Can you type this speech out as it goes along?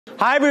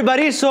Hi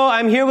everybody, so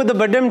I'm here with the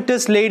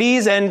Badimtis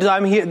ladies and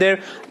I'm here, they're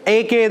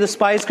aka the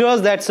Spice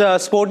Girls. That's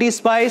Sporty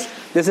Spice,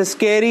 this is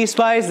Scary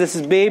Spice, this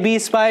is Baby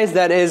Spice,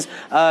 that is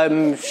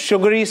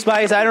Sugary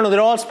Spice, I don't know, they're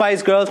all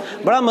Spice Girls.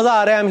 Bada maza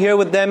aa raha hai, I'm here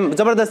with them.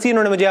 Zabardasti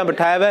unhone mujhe yahan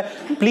bithaya hua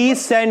hai. Please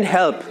send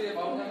help.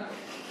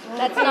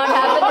 That's not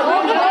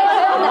happening.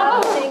 That's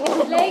not happening.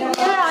 Like,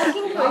 we are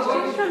asking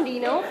questions from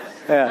Dino.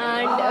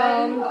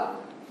 Yeah. And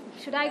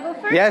should I go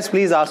first? Yes,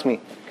 please ask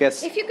me.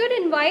 Yes. If you could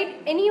invite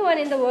anyone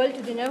in the world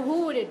to dinner,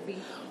 who would it be?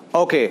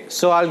 Okay,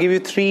 so I'll give you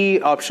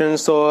three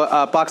options. So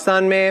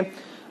Pakistan mein,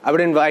 I would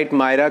invite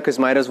Myra because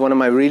Myra is one of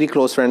my really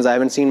close friends. I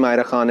haven't seen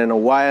Myra Khan in a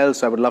while,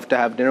 so I would love to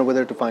have dinner with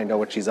her to find out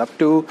what she's up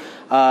to.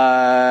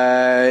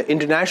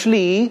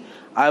 Internationally,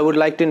 I would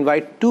like to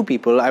invite two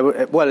people.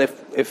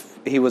 If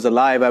he was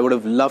alive, I would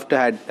have loved to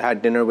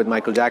had dinner with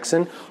Michael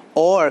Jackson.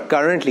 Or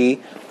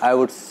currently, I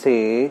would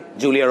say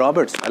Julia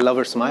Roberts. I love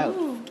her smile.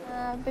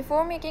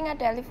 Before making a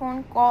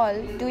telephone call,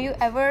 do you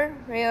ever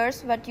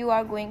rehearse what you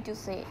are going to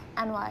say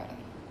and why?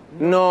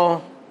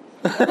 No.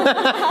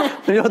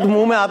 जो तो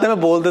मुंह में आता है मैं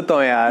बोल देता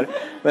हूँ यार.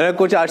 मैंने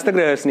कुछ आज तक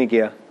rehearse नहीं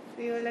किया.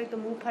 So you're like the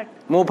मुंह फट.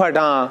 मुंह फट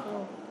हाँ.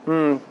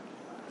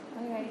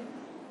 Okay.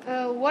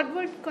 What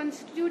would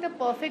constitute a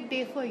perfect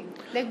day for you?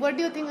 Like, what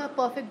do you think a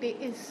perfect day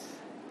is?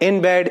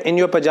 In bed, in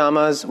your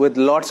pajamas, with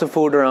lots of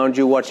food around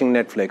you, watching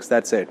Netflix.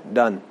 That's it.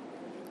 Done.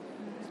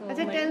 So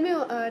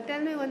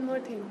tell me one more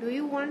thing. Do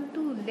you want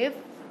to live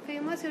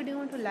famous or do you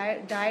want to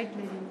die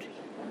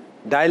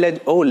legendary?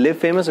 Live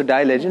famous or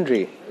die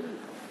legendary?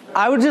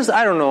 I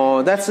don't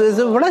know. That's a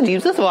bada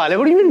ajeeb sa sawal hai.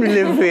 What do you mean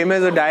live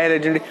famous or die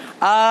legendary?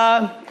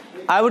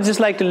 I would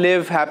just like to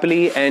live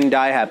happily and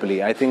die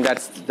happily. I think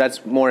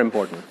that's more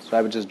important. So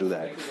I would just do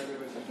that. Okay.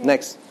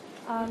 Next.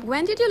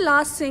 When did you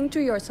last sing to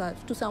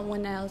yourself, to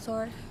someone else,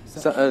 or?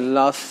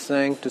 Last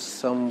sang to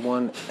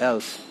someone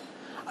else.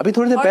 Abhi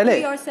thodi der pehle. To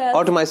yourself.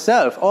 Or to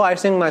myself. Oh, I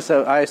sing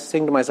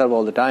to myself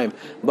all the time.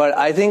 But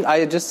I think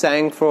I just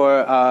sang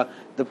for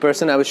the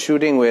person I was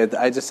shooting with.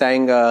 I just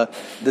sang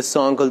this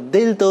song called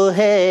Dil To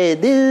Hai,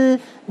 Dil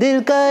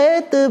Ka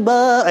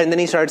Etbar. And then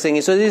he started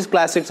singing. So these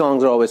classic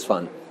songs are always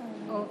fun.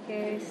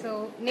 Okay,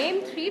 so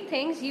name three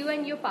things you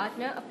and your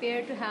partner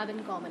appear to have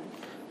in common.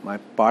 My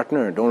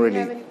partner, don't really. Do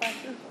you have any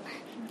partner?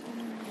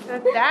 So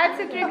that's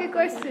a tricky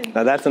question.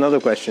 Now that's another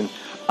question.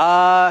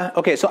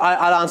 Okay, so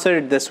I'll answer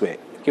it this way.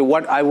 Okay,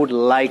 what I would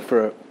like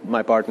for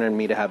my partner and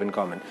me to have in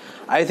common.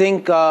 I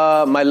think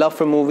my love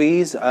for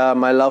movies,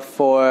 my love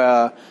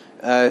for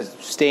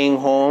staying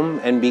home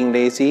and being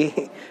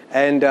lazy,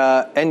 and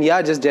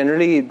yeah, just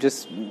generally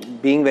just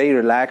being very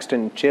relaxed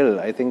and chill.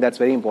 I think that's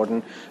very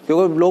important.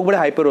 Because log bade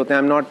hyper hote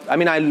hain.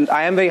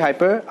 I am very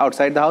hyper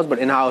outside the house, but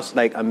in house,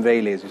 like, I'm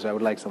very lazy. So I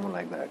would like someone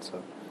like that.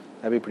 So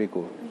that'd be pretty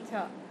cool.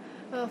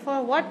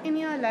 For what in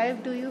your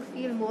life do you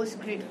feel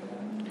most grateful?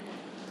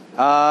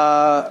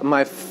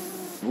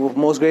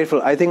 Most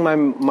grateful, I think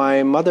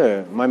my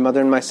mother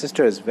and my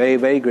sisters. Very,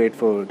 very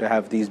grateful to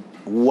have these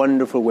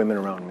wonderful women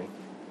around me.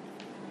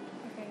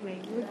 Okay, very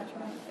good.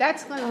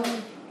 That's called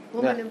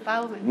woman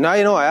empowerment. No,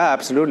 yeah,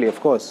 absolutely,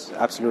 of course,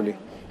 absolutely.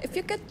 If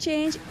you could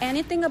change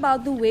anything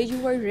about the way you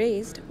were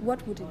raised,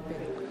 what would it be?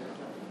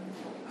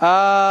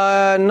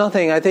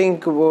 Nothing. I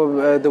think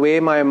the way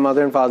my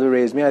mother and father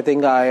raised me, I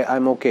think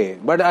I'm okay.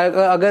 But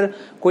अगर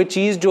कोई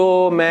चीज़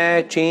जो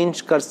मैं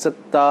change कर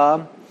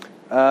सकता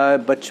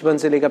बचपन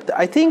से लेकर,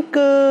 I think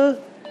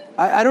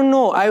I don't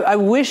know. I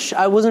wish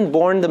I wasn't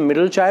born the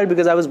middle child,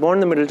 because I was born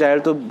the middle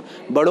child. तो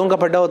बड़ों का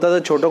फटा होता था,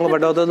 छोटों का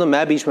फटा होता था, तो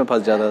मैं बीच में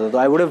फंस जाता था. So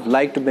I would have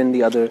liked to have been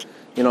the other,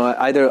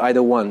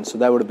 either one. So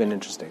that would have been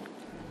interesting.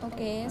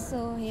 Okay,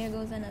 so here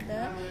goes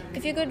another.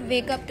 If you could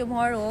wake up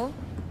tomorrow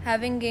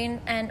having gained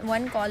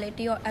one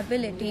quality or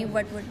ability,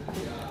 what would it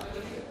be?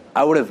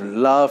 I would have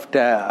loved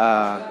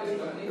to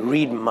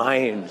read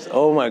minds.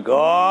 Oh my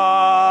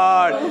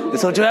God!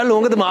 सोचो यार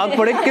लोगों का दिमाग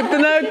पढ़े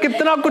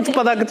कितना कुछ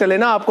पता चले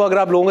ना आपको अगर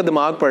आप लोगों का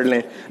दिमाग पढ़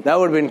लें. That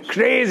would have been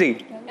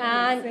crazy.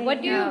 And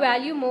what do you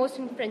value most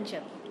in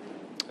friendship?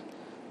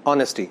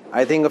 Honesty.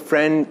 I think a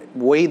friend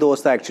वही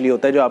दोस्त actually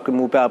होता है जो आपके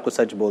मुंह पे आपको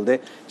सच बोल दे,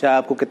 चाहे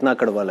आपको कितना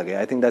कड़वा लगे.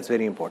 I think that's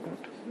very important.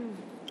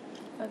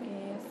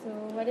 Okay, so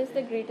what is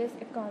the greatest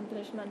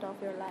accomplishment of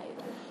your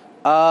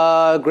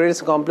life?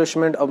 Greatest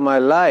accomplishment of my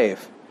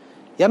life.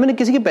 यार मैंने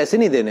किसी के पैसे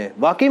नहीं देने.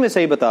 वाकई में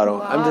सही बता रहा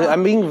हूँ.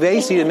 I'm being very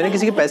serious. मैंने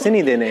किसी के पैसे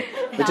नहीं देने.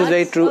 Which is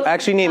very true.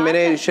 Actually नहीं,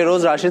 मैंने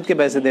शहरोज राशिद के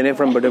पैसे देने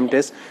from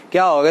Badimtis.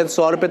 क्या हो गया?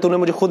 100 रुपए तूने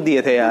मुझे खुद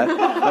दिए थे यार.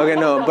 Okay,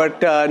 no,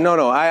 but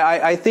no.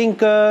 I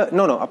think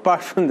no.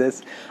 Apart from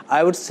this,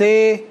 I would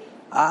say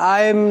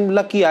I'm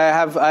lucky. I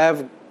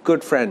have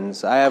good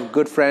friends. I have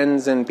good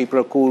friends, and people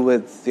are cool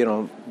with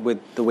with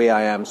the way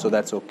I am. So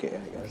that's okay, I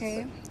guess.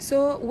 Okay.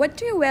 So what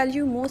do you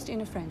value most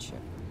in a friendship?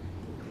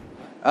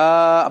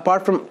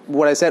 Apart from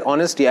what I said,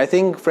 honesty, I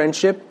think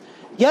friendship.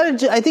 Yeah,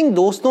 I think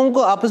दोस्तों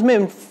को आपस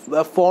में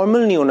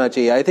formal नहीं होना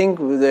चाहिए. I think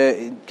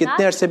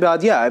कितने अरसे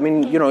बाद, yeah, I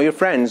mean, you're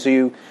friends, so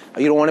you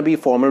don't want to be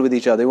formal with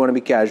each other. You want to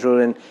be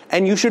casual,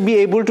 and you should be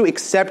able to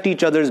accept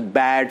each other's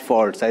bad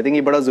faults. I think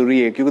ये बड़ा ज़रूरी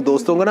है, क्योंकि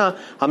दोस्तों को ना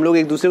हम लोग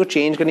एक दूसरे को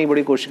change करने की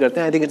बड़ी कोशिश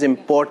करते हैं. I think it's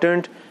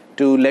important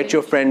to let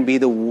your friend be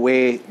the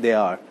way they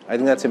are. I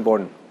think that's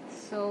important.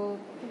 So,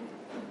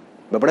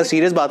 मैं बड़ा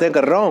serious बातें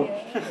कर रहा हूँ.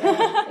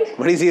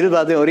 बड़ी serious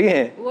बातें हो रही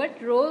हैं.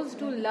 what roles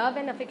do love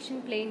and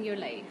affection play in your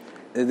life?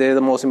 They're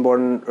the most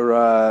important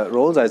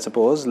roles, I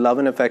suppose. Love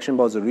and affection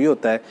बहुत ज़रूरी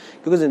होता है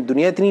क्योंकि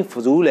दुनिया इतनी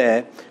फजूल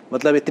है,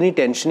 मतलब इतनी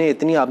टेंशनें,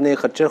 इतनी आपने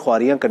खच्चर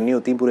ख्वारियाँ करनी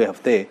होती हैं पूरे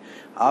हफ्ते.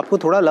 आपको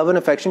थोड़ा love and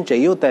affection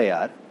चाहिए होता है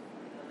यार,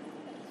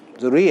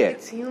 ज़रूरी है.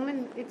 It's human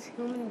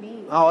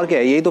being. हाँ और क्या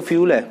है, यही तो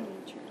फ्यूल है.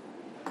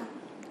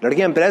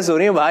 लड़कियाँ इम्प्रेस हो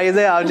रही हैं भाई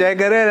से, आप चाहे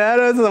करें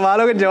यार,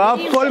 सवालों के जवाब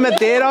फुल मैं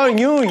दे रहा हूँ,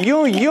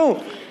 यूं.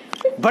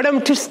 But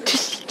I'm just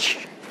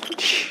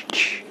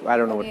I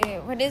don't know what. Okay,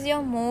 what is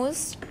your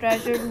most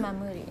treasured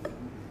memory?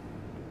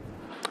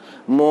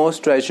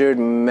 Most treasured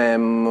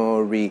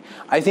memory.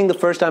 I think the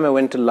first time I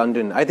went to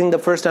London. I think the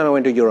first time I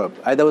went to Europe.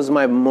 That was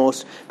my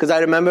most, because I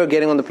remember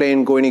getting on the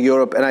plane, going to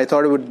Europe, and I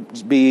thought it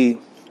would be,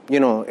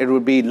 it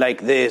would be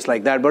like this,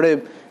 like that. But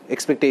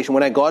expectation.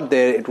 When I got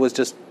there, it was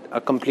just a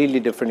completely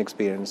different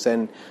experience.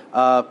 And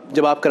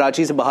जब आप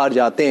कराची से बाहर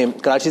जाते हैं,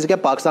 कराची से क्या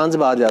पाकिस्तान से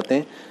बाहर जाते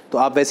हैं, तो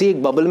आप वैसे ही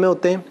एक बबल में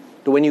होते हैं.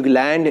 So when you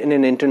land in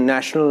an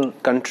international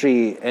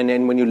country, and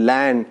then when you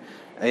land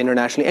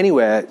internationally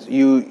anywhere,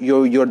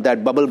 you're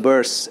that bubble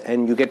bursts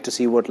and you get to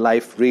see what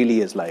life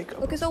really is like.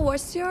 Okay, so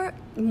what's your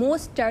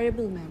most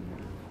terrible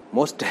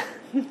memory?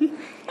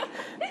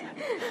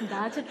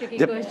 That's a tricky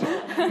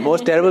question.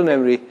 Most terrible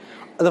memory.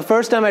 The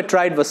first time I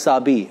tried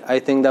wasabi, I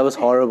think that was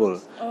horrible.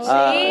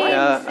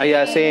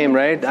 Same,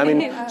 right? I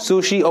mean,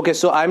 sushi. Okay,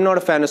 so I'm not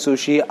a fan of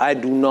sushi. I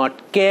do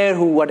not care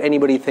what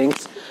anybody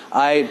thinks.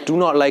 I do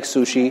not like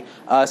sushi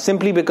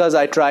simply because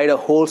I tried a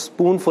whole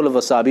spoonful of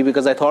wasabi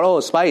because I thought, oh,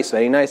 spice,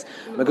 very nice.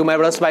 क्योंकि मैं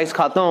बड़ा spice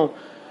खाता हूँ,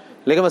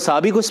 लेकिन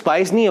wasabi कोई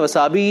spice नहीं है.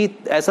 Wasabi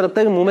ऐसा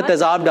लगता है कि मुंह में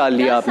तेजाब डाल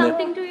लिया आपने.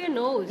 Something to your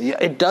nose.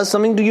 Yeah, it does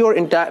something to your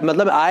entire.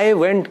 मतलब I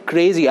went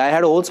crazy. I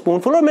had a whole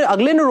spoonful और मैं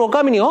अगले ने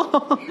रोका भी नहीं हो.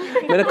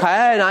 मैंने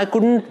खाया and I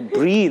couldn't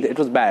breathe. It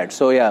was bad.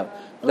 So yeah,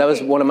 that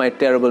was one of my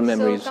terrible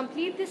memories. So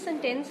complete this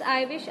sentence.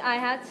 I wish I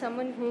had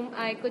someone whom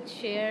I could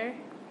share.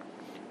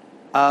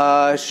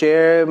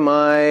 Share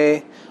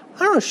my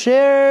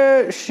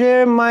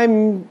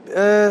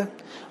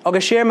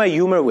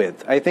humor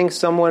with. I think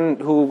someone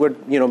who would,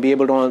 be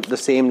able to on the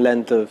same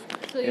length of.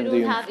 So you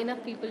don't have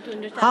enough people to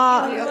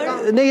understand your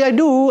humor?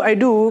 No, I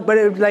do, but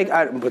it's like,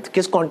 but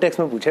किस context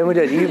में पूछा है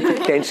मुझे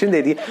अजीब tension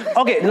they the.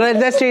 Okay,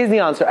 let's change the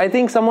answer. I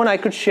think someone I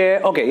could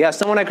share. Okay, yeah,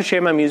 someone I could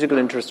share my musical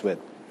interest with.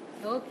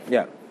 Okay.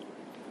 Yeah.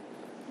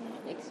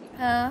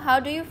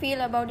 How do you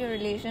feel about your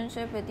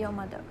relationship with your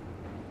mother?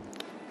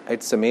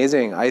 It's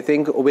amazing. I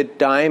think with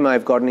time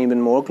I've gotten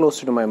even more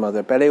closer to my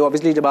mother. Pehle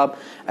obviously जब आप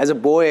as a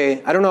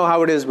boy, I don't know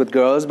how it is with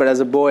girls, but as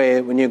a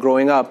boy when you're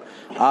growing up,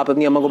 आप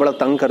अपनी अम्मा को बड़ा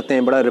तंग करते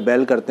हैं, बड़ा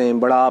rebel करते हैं,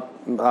 बड़ा आप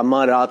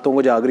अम्मा रातों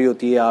को जाग रही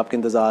होती है आपके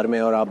इंतजार में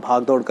और आप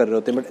भाग दौड़ कर रहे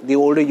होते हैं. But the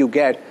older you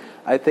get,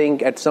 I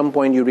think at some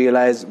point you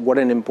realize what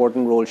an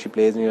important role she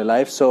plays in your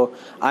life. So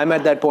I'm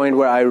at that point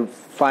where I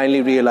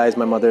finally realize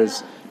my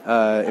mother's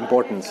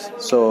importance.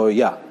 So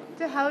yeah.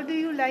 So how do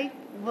you like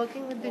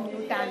working with the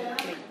new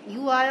talent? Like,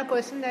 you are a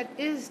person that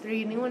is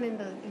renewed in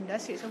the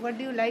industry. So what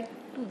do you like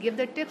to give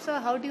the tips, or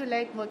how do you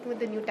like working with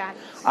the new talent?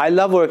 I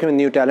love working with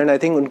new talent. I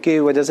think उनकी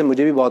वजह से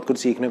मुझे भी बहुत कुछ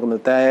सीखने को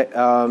मिलता है.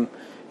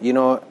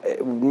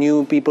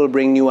 New people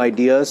bring new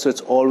ideas, so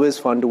it's always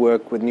fun to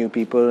work with new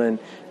people and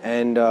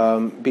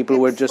people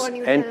who are just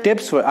and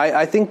tips for.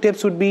 I think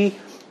tips would be,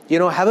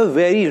 have a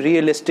very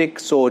realistic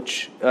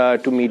सोच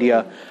to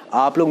media.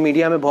 आप लोग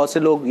media में बहुत से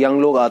लोग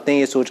young लोग आते हैं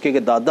ये सोच के कि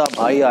दादा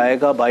भाई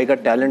आएगा, भाई का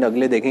टैलेंट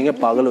अगले देखेंगे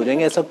पागल हो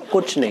जाएंगे. ऐसा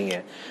कुछ नहीं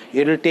है.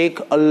 It will take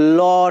a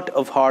lot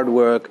of hard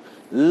work,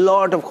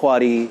 lot of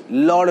ख्वारी,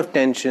 lot of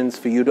tensions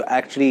for you to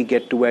actually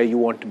get to where you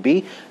want to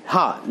be.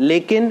 हाँ,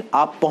 लेकिन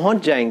आप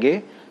पहुंच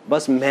जाएंगे,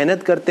 बस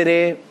मेहनत करते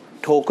रहे,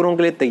 ठोकरों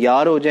के लिए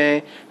तैयार हो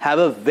जाएं, have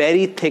a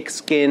very thick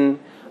skin.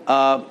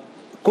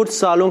 कुछ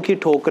सालों की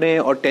ठोकरें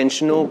और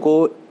टेंशनों को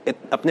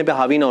अपने पे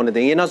हावी ना होने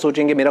दें. ये ना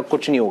सोचेंगे मेरा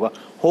कुछ नहीं होगा,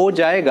 हो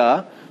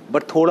जाएगा,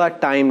 but थोड़ा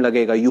टाइम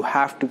लगेगा. You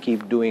have to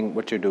keep doing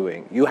what you're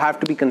doing. You have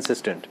to be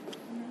consistent.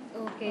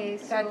 Okay,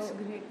 so That's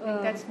great.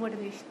 That's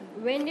motivational.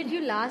 when did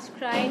you last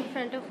cry in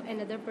front of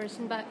another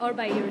person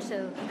by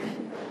yourself?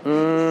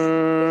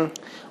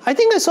 I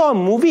think I saw a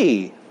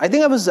movie. I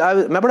think I was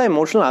मैं बड़ा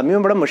emotional आदमी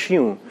हूँ, बड़ा mushy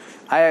हूँ.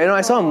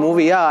 I saw a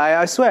movie. Yeah,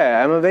 I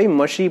swear I'm a very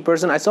mushy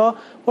person. I saw,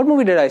 what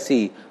movie did I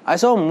see? I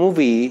saw a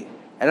movie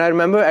and I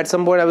remember at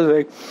some point I was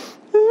like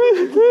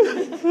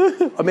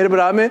और मेरे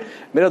बराबर में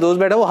मेरा दोस्त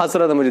बैठा, वो हंस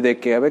रहा था मुझे देख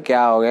के. अबे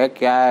क्या हो गया,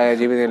 क्या है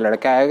जी,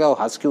 लड़का आएगा, वो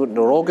हंस क्यों,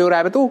 रो क्यों रहा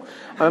है तू?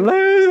 I'm like,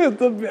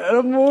 it's a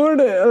bad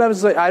mood.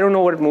 I don't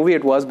know what movie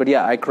it was, but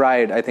yeah, I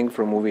cried, I think,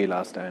 for a movie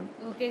last time.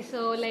 Okay,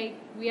 so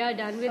we are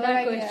done with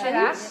our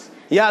questions.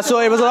 Yeah, so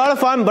it was a lot of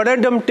fun.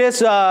 Bada dum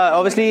tis,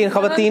 obviously,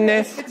 Khawateen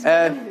ne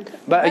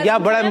But yeah,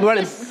 Badam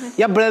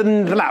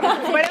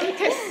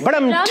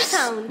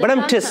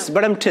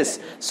Tis.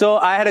 So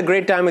I had a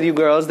great time with you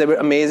girls. They were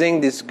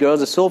amazing. These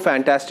girls are so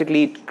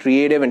fantastically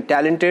creative and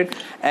talented.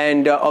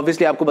 And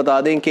obviously, आपको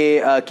बता दें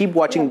कि keep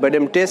watching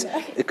Badam Tis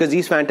because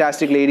these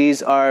fantastic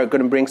ladies are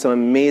going to bring some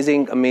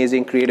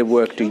amazing creative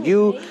work to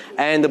you.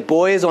 And the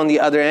boys on the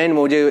other end,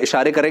 मुझे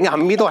इशारे करेंगे.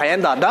 हम भी तो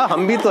हैं दादा,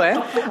 हम भी तो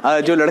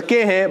हैं. जो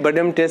लड़के हैं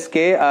Badam Tis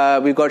के,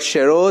 we got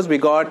Shahroz, we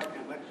got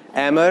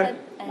Ahmed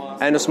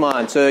and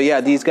Usman. So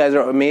yeah, these guys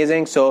are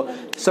amazing. So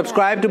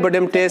subscribe to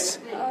Badam Tis.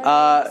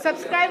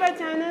 Subscribe our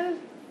channel.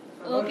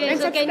 Okay, And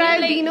so subscribe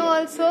can you Dino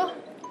also.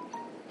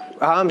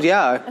 Yeah. I'm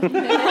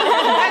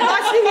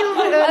watching you.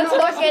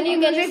 also, can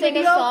you sing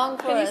a song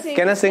for us?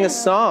 Can I sing a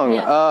song?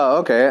 Yeah. Oh,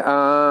 okay.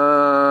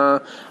 All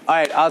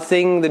right, I'll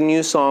sing the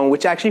new song,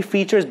 which actually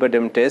features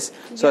Badam Tis.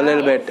 So a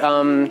little bit.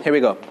 Here we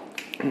go.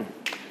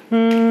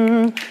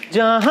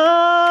 Jahan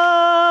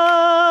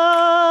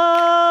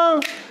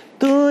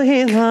tu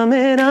hi tha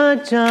mera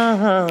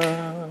jahan,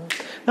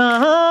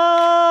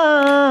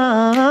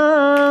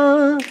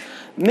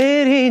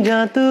 meri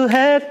jaan tu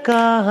hai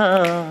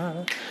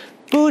kahan,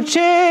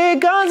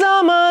 पूछेगा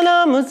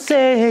ज़माना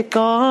मुझसे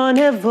कौन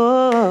है वो,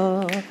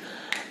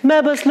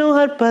 मैं बस लूँ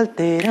हर पल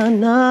तेरा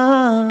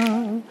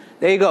नाम.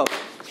 There you go.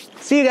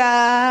 See you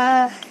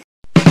guys.